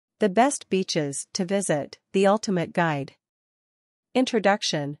The best beaches to visit, the ultimate guide.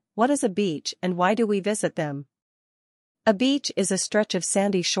 Introduction: what is a beach and why do we visit them? A beach is a stretch of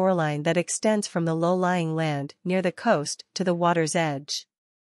sandy shoreline that extends from the low-lying land near the coast to the water's edge.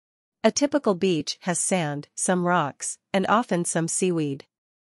 A typical beach has sand, some rocks, and often some seaweed.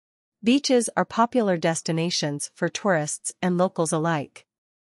 Beaches are popular destinations for tourists and locals alike.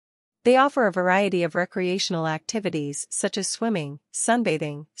 They offer a variety of recreational activities such as swimming,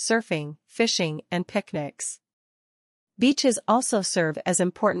 sunbathing, surfing, fishing, and picnics. Beaches also serve as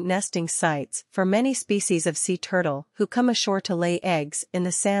important nesting sites for many species of sea turtle who come ashore to lay eggs in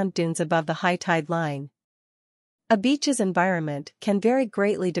the sand dunes above the high tide line. A beach's environment can vary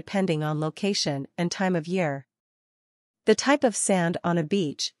greatly depending on location and time of year. The type of sand on a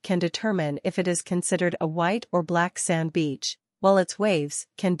beach can determine if it is considered a white or black sand beach, while its waves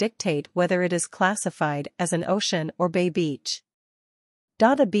can dictate whether it is classified as an ocean or bay beach.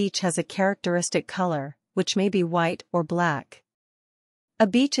 A beach has a characteristic color, which may be white or black. A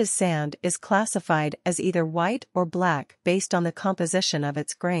beach's sand is classified as either white or black based on the composition of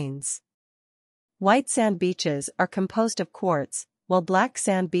its grains. White sand beaches are composed of quartz, while black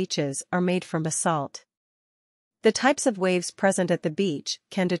sand beaches are made from basalt. The types of waves present at the beach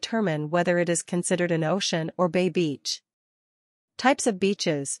can determine whether it is considered an ocean or bay beach. Types of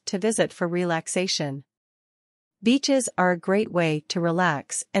beaches to visit for relaxation. Beaches are a great way to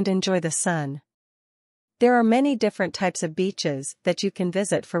relax and enjoy the sun. There are many different types of beaches that you can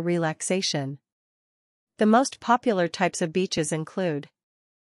visit for relaxation. The most popular types of beaches include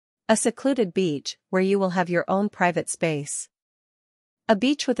a secluded beach, where you will have your own private space. A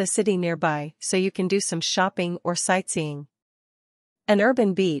beach with a city nearby, so you can do some shopping or sightseeing. An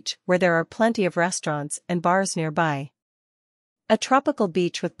urban beach, where there are plenty of restaurants and bars nearby. A tropical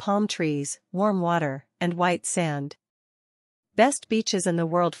beach with palm trees, warm water, and white sand. Best beaches in the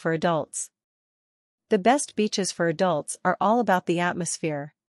world for adults. The best beaches for adults are all about the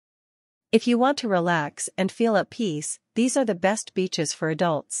atmosphere. If you want to relax and feel at peace, these are the best beaches for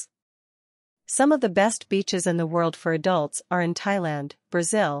adults. Some of the best beaches in the world for adults are in Thailand,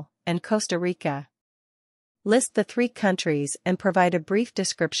 Brazil, and Costa Rica. List the 3 countries and provide a brief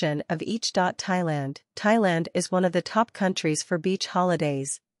description of each. Thailand. Thailand is one of the top countries for beach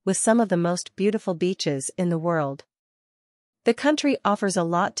holidays, with some of the most beautiful beaches in the world. The country offers a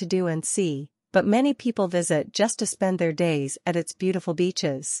lot to do and see, but many people visit just to spend their days at its beautiful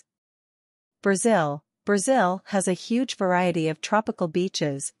beaches. Brazil. Brazil has a huge variety of tropical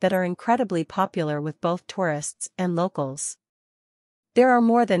beaches that are incredibly popular with both tourists and locals. There are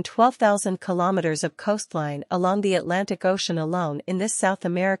more than 12,000 kilometers of coastline along the Atlantic Ocean alone in this South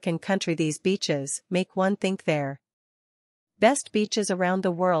American country. These beaches make one think there. Best beaches around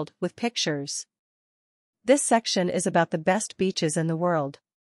the world with pictures. This section is about the best beaches in the world.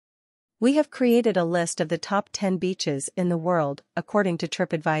 We have created a list of the top 10 beaches in the world, according to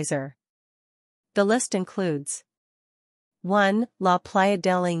TripAdvisor. The list includes 1. La Playa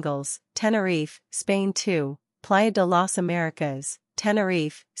del Ingles, Tenerife, Spain. 2. Playa de las Americas,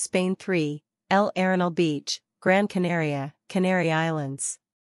 Tenerife, Spain. 3. El Arenal Beach, Gran Canaria, Canary Islands.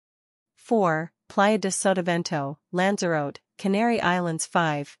 4. Playa de Sotavento, Lanzarote, Canary Islands.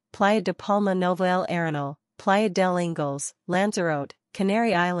 5. Playa de Palma Nova El Arenal, Playa del Ingles, Lanzarote,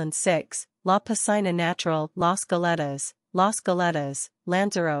 Canary Islands. 6. La Piscina Natural, Las Galetas,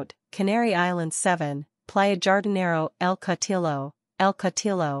 Lanzarote, Canary Islands. 7. Playa Jardinero, El Cotillo,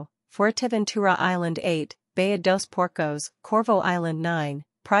 Fuerteventura Island. 8. Baía dos Porcos, Corvo Island. 9.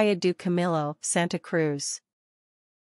 Praia do Camilo, Santa Cruz.